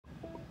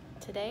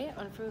Today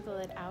on Frugal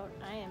It Out,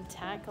 I am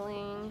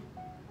tackling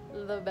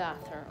the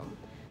bathroom.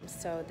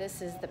 So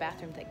this is the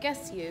bathroom that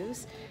guests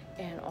use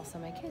and also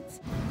my kids.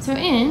 So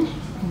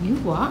when you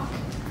walk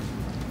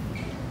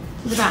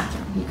to the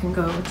bathroom, you can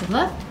go to the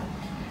left,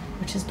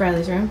 which is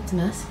Bradley's room, it's a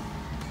mess,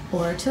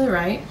 or to the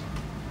right,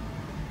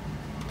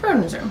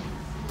 Broden's room.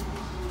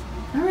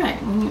 All right,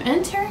 when you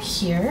enter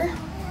here,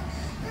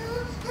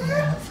 you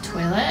have a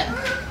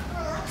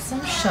toilet,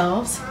 some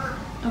shelves,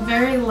 a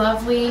very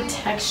lovely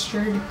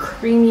textured,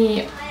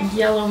 creamy,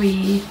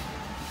 yellowy,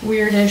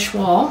 weirdish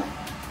wall.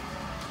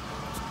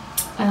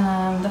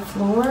 The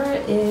floor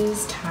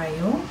is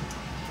tile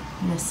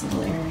in this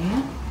little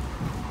area.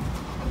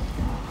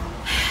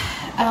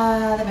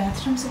 The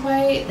bathroom's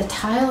white, the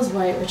tile's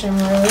white, which I'm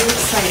really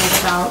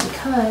excited about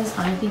because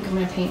I think I'm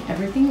gonna paint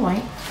everything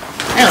white.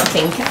 I don't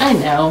think, I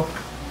know.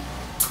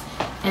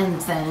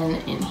 And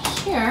then in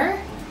here,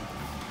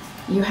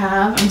 you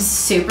have, I'm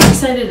super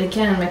excited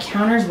again, my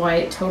counter's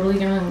white, totally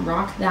gonna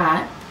rock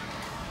that.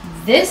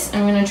 This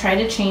I'm gonna try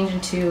to change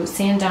into,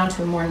 sand down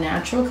to a more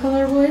natural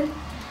color wood.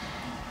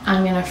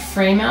 I'm gonna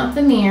frame out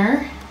the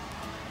mirror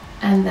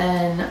and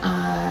then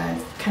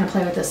kind of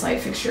play with this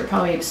light fixture.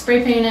 Probably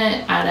spray paint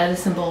it, add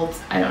Edison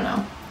bulbs, I don't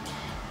know,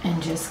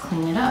 and just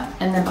clean it up.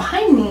 And then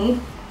behind me,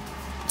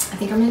 I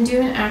think I'm gonna do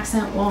an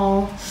accent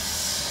wall.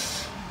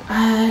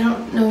 I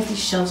don't know if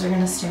these shelves are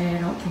gonna stay, I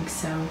don't think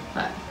so,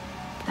 but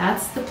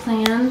that's the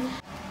plan.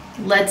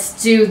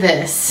 Let's do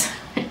this.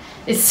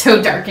 It's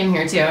so dark in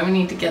here too. I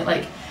need to get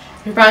I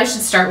probably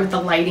should start with the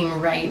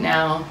lighting right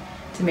now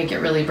to make it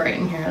really bright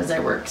in here as I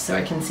work so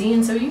I can see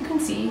and so you can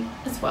see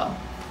as well.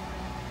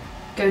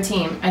 Go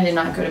team. I did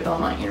not go to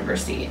Belmont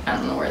University. I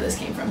don't know where this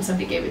came from.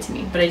 Somebody gave it to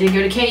me, but I did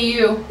go to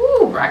KU.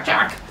 Woo, rock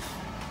jock.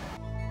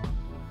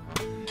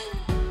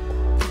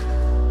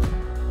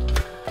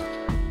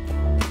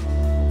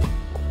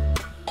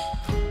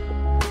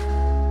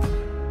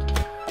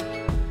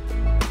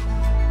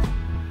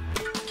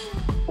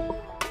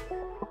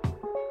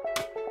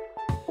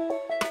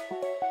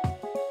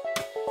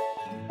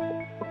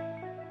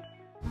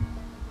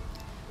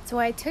 So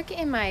I took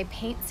in my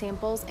paint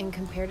samples and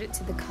compared it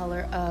to the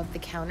color of the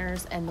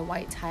counters and the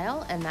white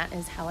tile, and that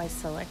is how I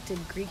selected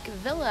Greek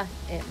Villa.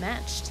 It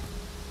matched.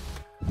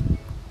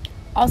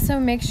 Also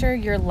make sure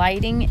your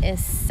lighting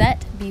is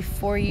set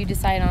before you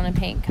decide on a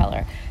paint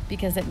color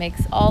because it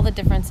makes all the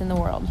difference in the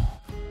world.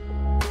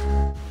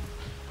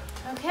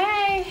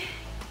 Okay,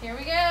 here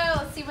we go.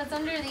 Let's see what's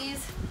under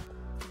these.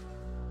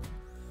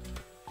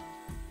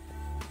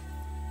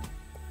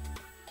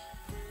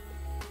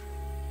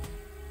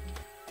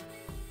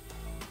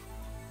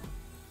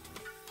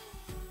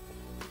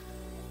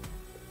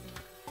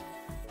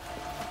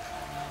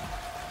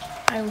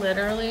 I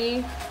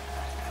literally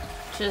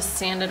just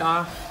sanded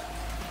off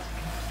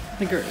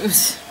the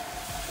grooves,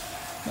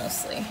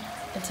 mostly.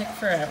 It took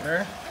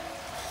forever.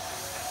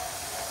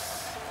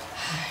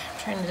 I'm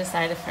trying to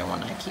decide if I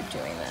want to keep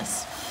doing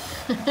this.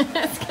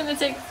 It's gonna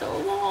take so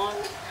long.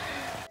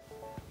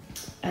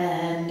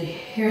 And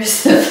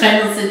here's the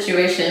final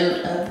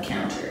situation of the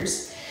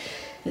counters.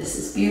 This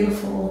is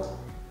beautiful,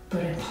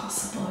 but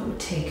impossible. It would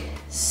take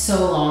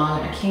so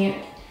long. I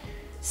can't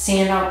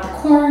sand out the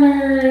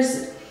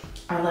corners.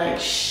 I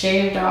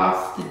shaved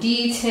off the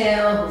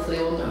detail. Hopefully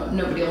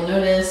nobody will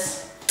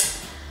notice.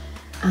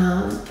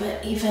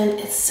 But even,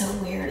 it's so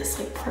weird. It's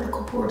like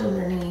particle board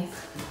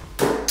underneath.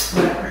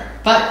 Whatever.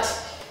 But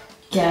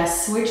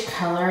guess which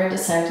color I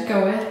decided to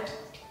go with?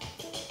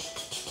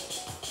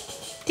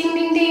 Ding,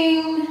 ding,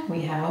 ding.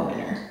 We have a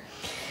winner.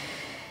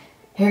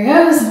 Here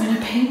goes. I'm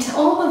gonna paint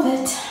all of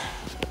it.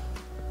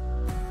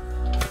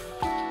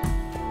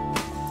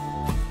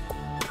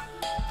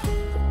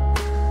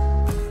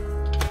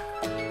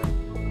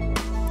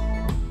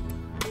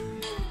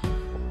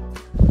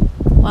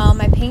 While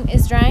my paint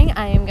is drying,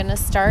 I am gonna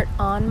start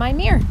on my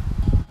mirror.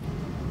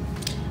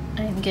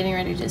 I'm getting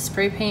ready to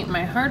spray paint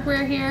my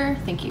hardware here.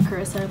 Thank you,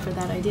 Carissa, for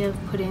that idea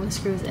of putting the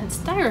screws in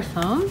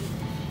styrofoam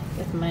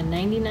with my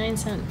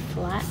 99-cent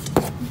flat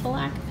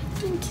black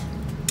paint.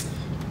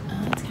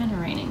 It's kind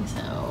of raining,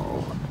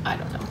 so I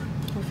don't know.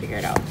 We'll figure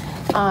it out.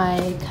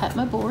 I cut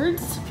my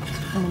boards.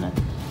 I'm gonna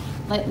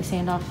lightly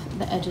sand off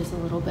the edges a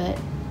little bit,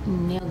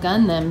 nail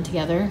gun them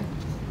together.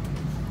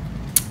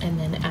 And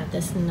then add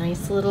this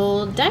nice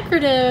little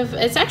decorative.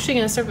 It's actually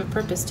gonna serve a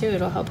purpose too.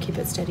 It'll help keep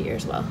it steadier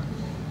as well.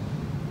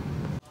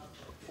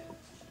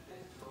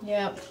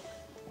 Yep.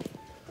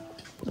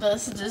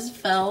 This just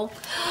fell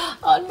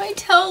on my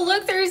toe.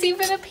 Look, there's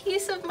even a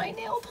piece of my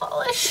nail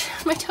polish.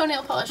 My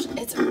toenail polish.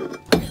 It's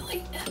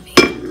really heavy.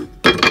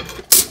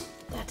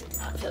 That did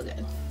not feel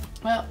good.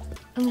 Well,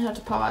 I'm gonna have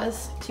to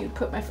pause to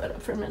put my foot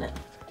up for a minute.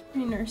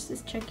 My nurse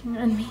is checking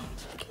on me.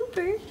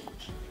 Cooper,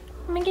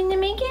 am I gonna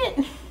make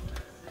it?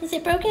 Is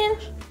it broken?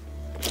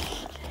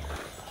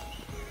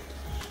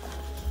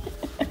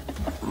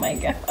 Oh my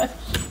gosh,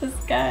 this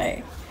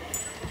guy.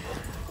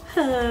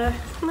 Well,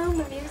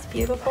 the view's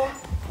beautiful.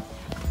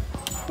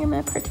 You're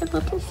my pretty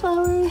little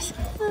flowers.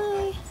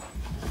 Hi.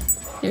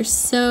 They're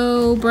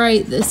so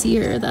bright this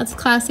year. That's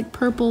classic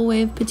purple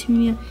wave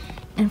petunia.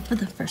 And for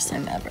the first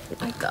time ever,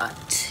 I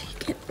got, you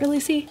can't really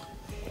see,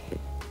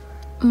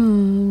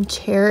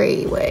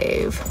 cherry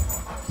wave.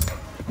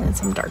 And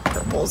some dark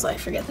purples I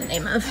forget the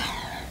name of.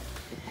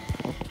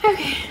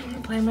 Okay, I'm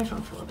gonna play on my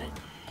phone for a little bit.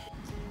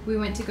 We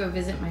went to go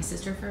visit my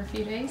sister for a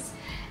few days,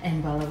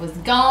 and while I was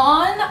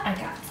gone, I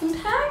got some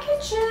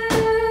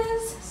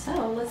packages.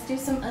 So let's do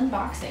some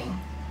unboxing.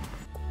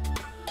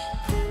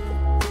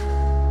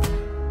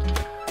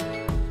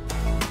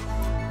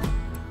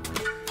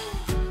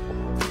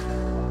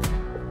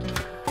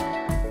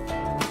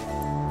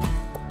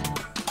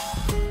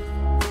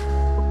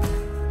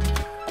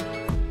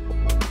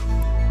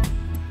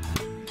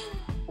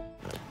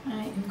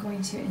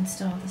 To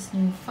install this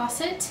new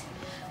faucet.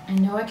 I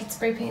know I could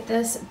spray paint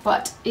this,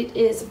 but it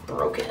is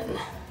broken.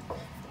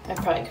 I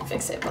probably could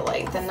fix it, but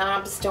like the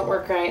knobs don't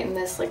work right and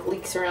this like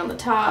leaks around the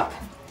top.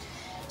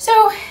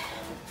 So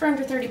for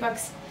under 30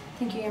 bucks,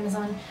 thank you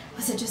Amazon.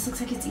 Plus it just looks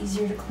like it's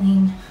easier to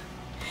clean.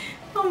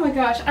 Oh my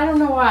gosh, I don't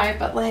know why,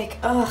 but like,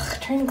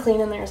 trying to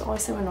clean in there is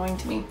always so annoying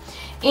to me.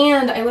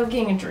 And I love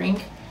getting a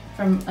drink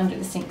from under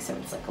the sink, so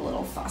it's like a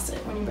little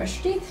faucet when you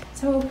brush your teeth.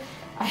 So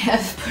I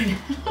have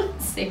put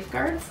out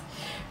safeguards,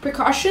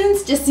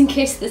 precautions, just in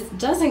case this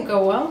doesn't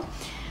go well.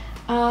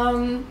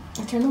 I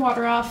turn the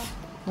water off.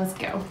 Let's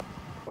go.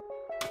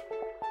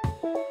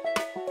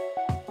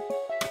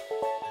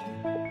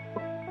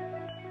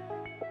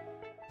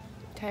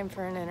 Time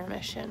for an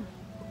intermission.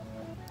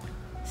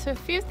 So a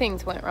few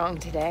things went wrong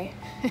today.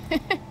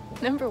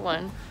 Number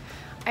one,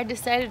 I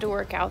decided to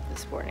work out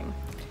this morning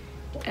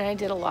and I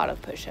did a lot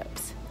of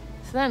push-ups.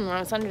 So then when I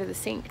was under the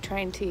sink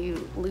trying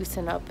to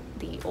loosen up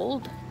the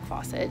old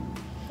faucet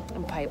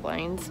and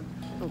pipelines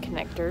and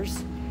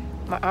connectors,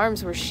 my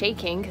arms were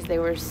shaking because they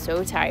were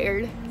so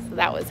tired, so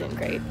that wasn't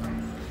great.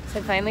 So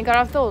I finally got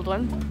off the old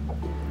one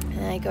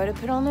and I go to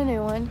put on the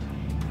new one,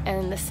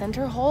 and the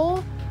center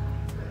hole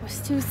was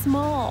too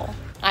small.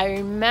 I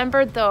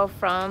remembered though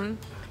from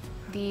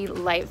the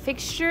light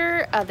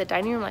fixture, the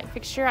dining room light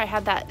fixture, I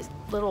had that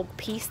little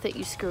piece that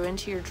you screw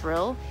into your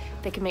drill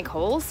that can make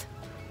holes.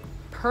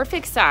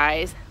 Perfect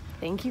size.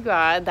 Thank you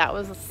God, that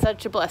was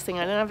such a blessing.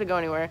 I didn't have to go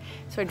anywhere.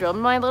 So I drilled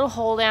my little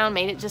hole down,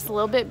 made it just a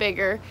little bit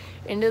bigger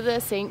into the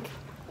sink,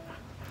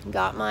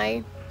 got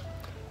my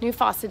new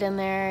faucet in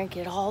there,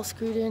 get it all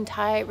screwed in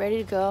tight, ready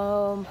to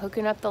go. I'm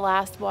hooking up the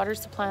last water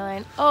supply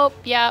line. Oh,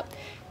 yep,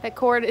 that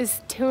cord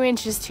is 2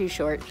 inches too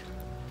short.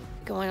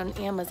 Going on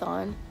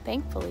Amazon,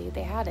 thankfully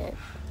they had it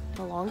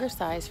in a longer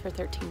size for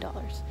 $13,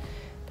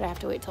 but I have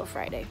to wait till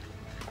Friday.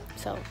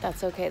 So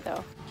that's okay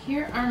though.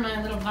 Here are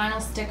my little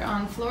vinyl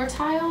stick-on floor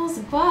tiles,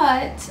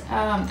 but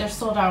they're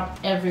sold out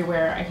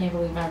everywhere. I can't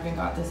believe I haven't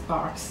got this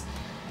box.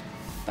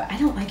 But I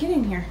don't like it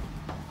in here.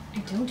 I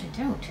don't,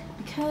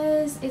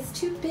 because it's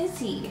too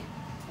busy.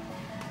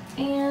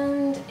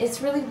 And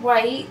it's really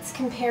white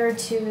compared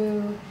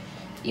to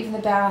even the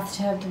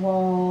bathtub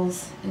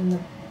walls and the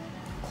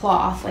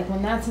cloth. Like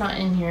when that's not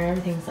in here,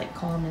 everything's like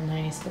calm and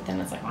nice, but then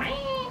it's like,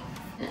 wah!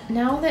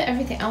 Now that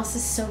everything else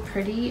is so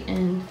pretty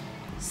and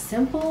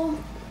simple,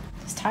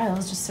 this tile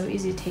is just so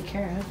easy to take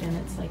care of, and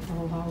it's like the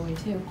whole hallway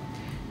too.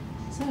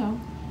 So, I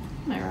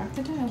might rock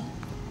the tile.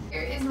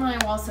 Here is my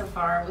wall so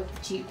far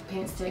with cheap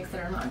paint sticks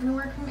that are not going to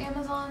work from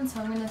Amazon, so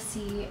I'm going to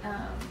see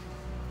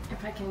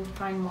if I can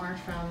find more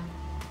from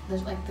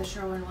the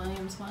Sherwin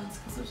ones,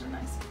 because those are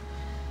nice.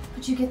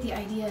 But you get the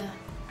idea.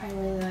 I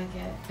really like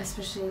it,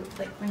 especially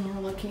like when you're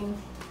looking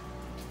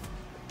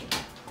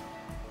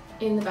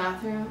in the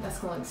bathroom. That's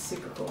going to look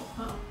super cool.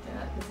 Oh,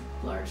 that is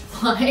a large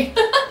fly.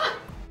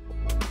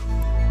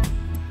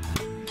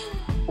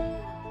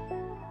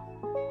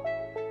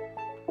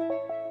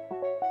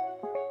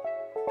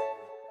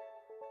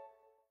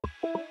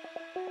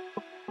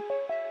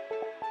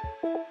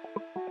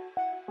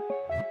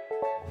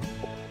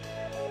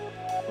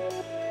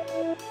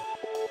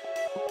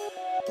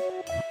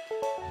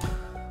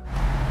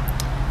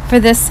 For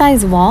this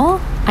size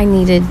wall, I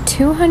needed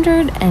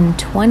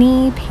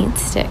 220 paint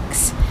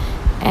sticks.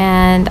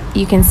 And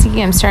you can see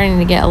I'm starting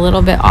to get a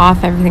little bit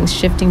off. Everything's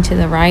shifting to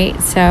the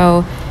right.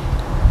 So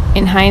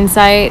in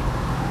hindsight,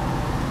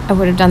 I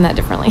would have done that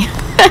differently.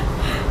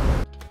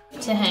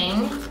 To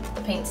hang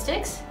the paint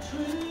sticks,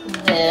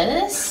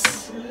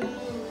 this,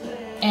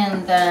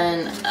 and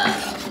then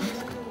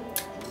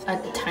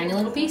a tiny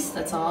little piece.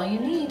 That's all you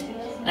need.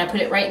 And I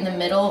put it right in the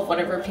middle of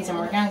whatever piece I'm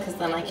working on, because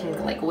then I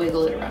can like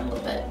wiggle it around a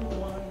little bit.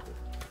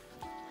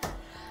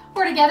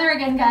 We're together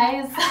again,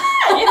 guys.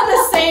 In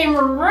the same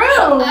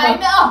room. I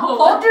know.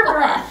 Hold your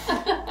breath.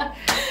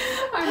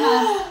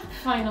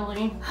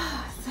 Finally.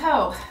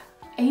 So,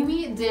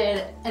 Amy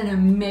did an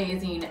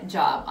amazing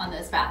job on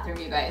this bathroom,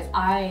 you guys.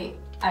 I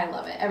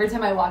love it. Every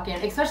time I walk in,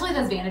 especially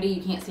this vanity,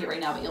 you can't see it right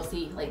now, but you'll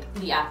see like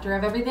the after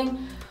of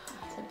everything.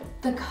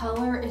 The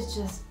color is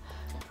just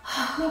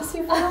makes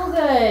you feel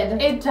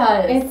good. It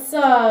does. It's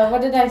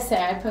what did I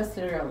say? I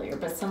posted it earlier,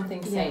 but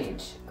something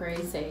sage,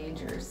 gray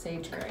sage or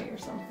sage gray or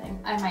something.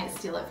 I might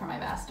steal it for my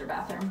master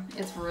bathroom.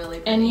 It's really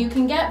pretty. And you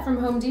can get from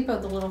Home Depot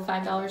the little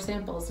 $5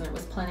 samples, and it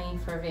was plenty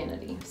for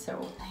vanity. So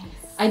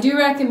nice. I do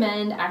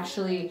recommend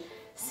actually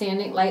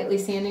lightly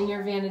sanding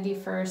your vanity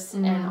first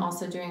and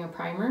also doing a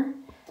primer.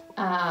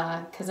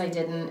 Because I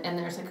didn't, and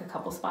there's like a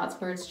couple spots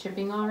where it's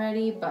chipping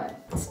already,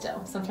 but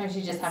still, sometimes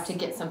you just have to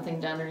get something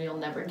done or you'll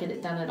never get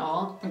it done at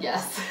all.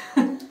 Yes.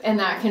 And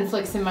that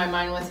conflicts in my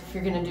mind with if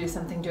you're gonna do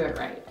something, do it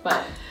right.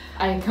 But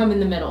I come in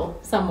the middle,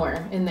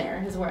 somewhere in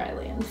there is where I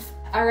land.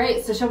 All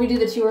right, so shall we do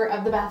the tour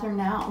of the bathroom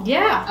now?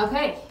 Yeah.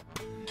 Okay.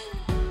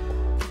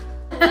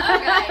 Hello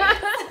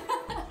guys.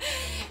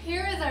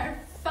 Here is our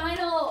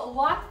final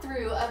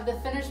walkthrough of the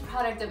finished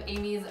product of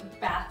Amy's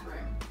bathroom.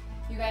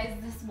 You guys,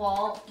 this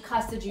wall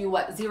costed you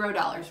what,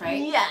 $0, right?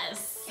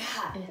 Yes.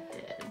 Yeah. It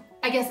did.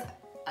 I guess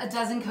a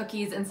dozen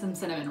cookies and some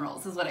cinnamon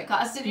rolls is what it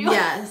costed you.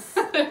 Yes.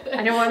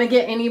 I don't want to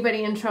get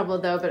anybody in trouble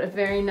though, but a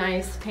very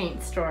nice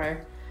paint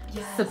store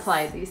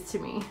supplied these to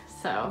me.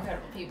 So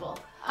incredible people.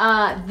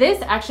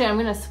 This actually, I'm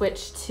gonna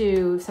switch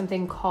to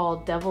something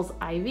called Devil's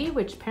Ivy,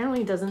 which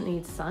apparently doesn't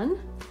need sun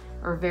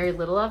or very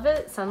little of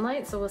it,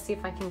 sunlight. So we'll see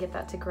if I can get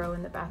that to grow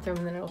in the bathroom,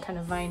 and then it'll kind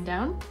of vine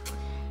down.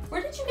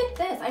 Where did you get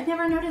this? I've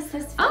never noticed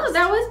this first. Oh,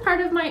 that was part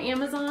of my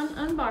Amazon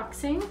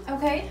unboxing.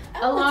 Okay.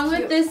 Oh, along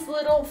with this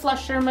little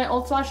flusher. My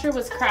old flusher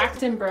was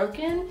cracked and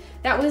broken.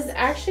 That was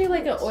actually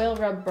like an oil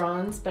rub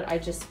bronze, but I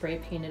just spray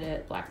painted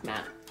it black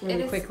matte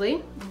really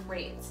quickly.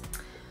 Great.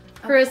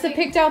 Carissa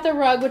picked out the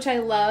rug, which I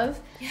love.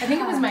 Yeah. I think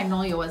it was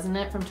Magnolia, wasn't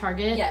it, from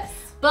Target? Yes.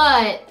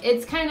 But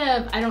it's kind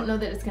of, I don't know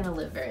that it's gonna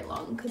live very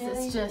long because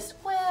it's just,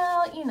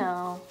 well, you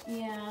know.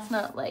 Yeah. It's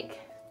not like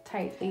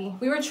tightly.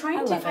 We were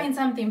trying to find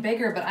something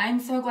bigger, but I'm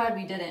so glad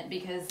we didn't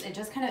because it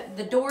just kind of,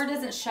 the door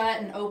doesn't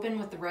shut and open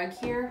with the rug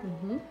here.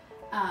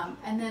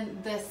 And then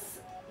this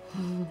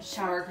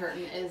shower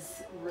curtain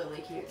is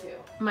really cute too.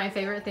 My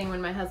favorite thing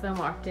when my husband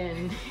walked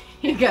in,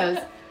 he goes,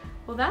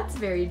 well, that's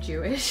very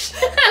Jewish.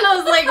 And I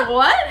was like,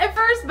 what at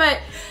first? But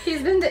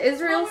he's been to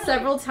Israel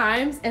several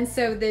times. And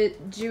so the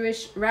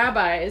Jewish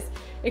rabbis,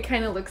 it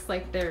kind of looks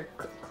like their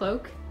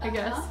cloak, I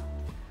guess.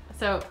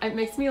 So it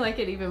makes me like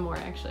it even more,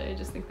 actually. I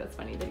just think that's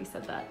funny that he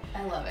said that.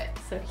 I love it.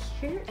 So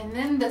here. And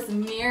then this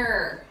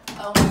mirror.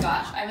 Oh my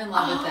gosh, I'm in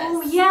love with this.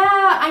 Oh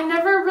yeah, I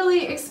never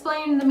really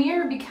explained the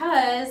mirror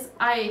because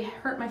I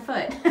hurt my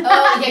foot.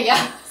 Oh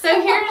yeah.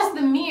 So here's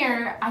the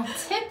mirror. I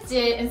tipped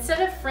it, instead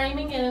of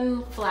framing it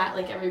in flat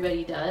like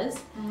everybody does,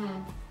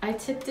 I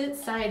tipped it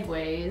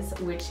sideways,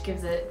 which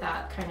gives it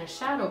that kind of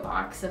shadow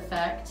box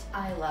effect.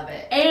 I love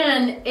it.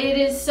 And it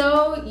is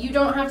so, you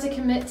don't have to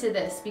commit to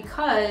this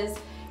because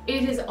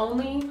it is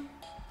only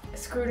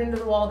screwed into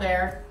the wall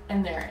there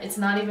and there. It's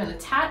not even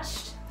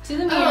attached to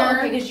the mirror.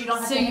 Okay, because you don't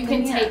have so to you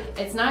can take,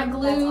 it's not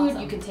glued, awesome.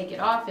 You can take it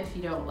off if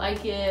you don't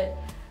like it,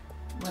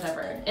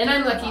 whatever. And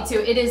I'm lucky too,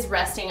 it is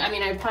resting. I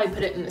mean, I'd probably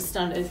put it in the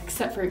stand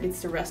except for it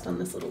gets to rest on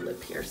this little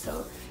lip here,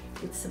 so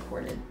it's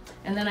supported.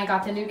 And then I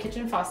got the new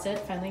kitchen faucet,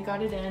 finally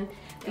got it in.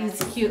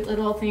 These cute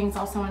little things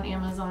also on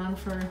Amazon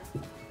for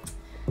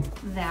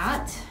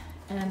that.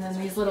 And then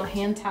these little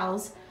hand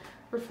towels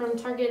were from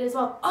Target as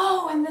well.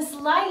 Oh, and this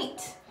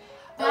light.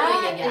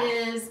 That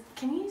is,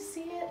 can you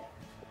see it?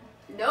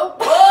 Nope.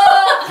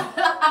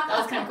 That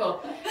was kind of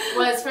cool.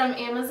 Was from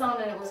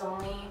Amazon and it was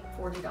only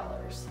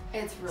 $40.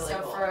 It's really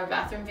cool. So for a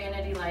bathroom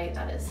vanity light,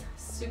 that is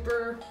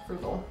super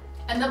frugal.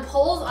 And the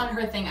poles on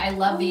her thing, I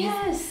love these.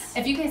 Yes.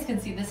 If you guys can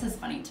see, this is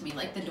funny to me.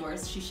 Like the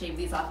doors, she shaved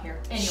these off here.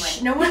 Anyway.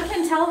 No one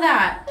can tell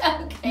that.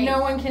 Okay.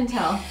 No one can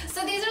tell.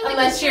 So these are like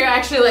unless you're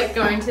actually like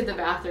going to the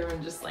bathroom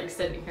and just like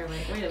sitting here like,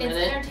 wait a minute.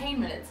 It's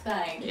entertainment, it's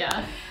fine.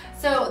 Yeah.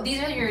 So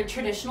these are your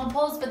traditional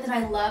poles, but then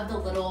I love the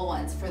little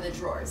ones for the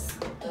drawers.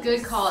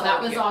 Good call. So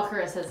that was all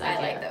Carissa's idea.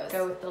 I like those.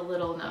 Go with the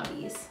little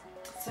knobbies.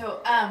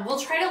 So we'll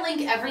try to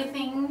link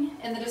everything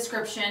in the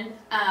description.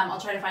 I'll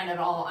try to find it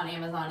all on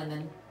Amazon and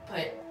then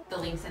put the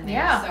links in there.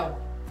 Yeah. So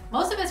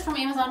most of it's from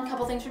Amazon, a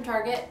couple things from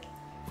Target,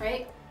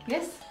 right?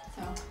 Yes.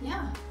 So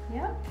yeah.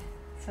 Yep.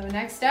 So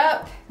next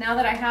up, now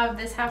that I have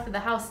this half of the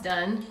house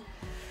done,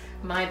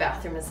 my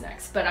bathroom is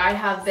next. But I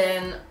have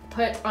been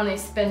put on a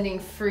spending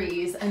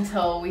freeze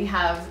until we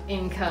have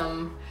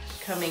income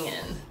coming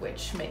in,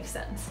 which makes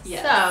sense.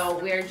 Yes. So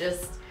we're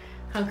just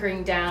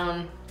hunkering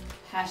down.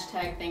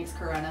 Hashtag thanks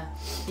Corona.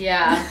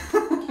 Yeah.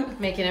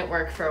 Making it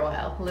work for a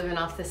while. Living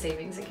off the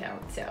savings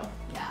account. So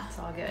yeah, it's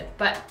all good.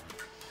 But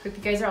hope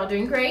you guys are all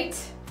doing great.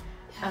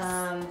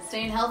 Yes.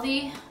 Staying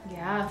healthy.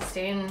 Yeah,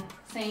 staying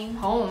sane.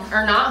 Home.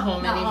 Or not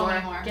home anymore. Home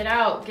anymore. Get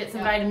out, get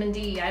some vitamin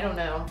D. I don't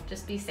know.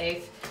 Just be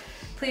safe.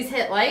 Please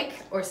hit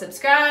like or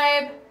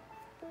subscribe.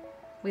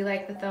 We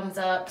like the thumbs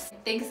ups.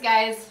 Thanks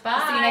guys.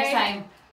 Bye. See you next time.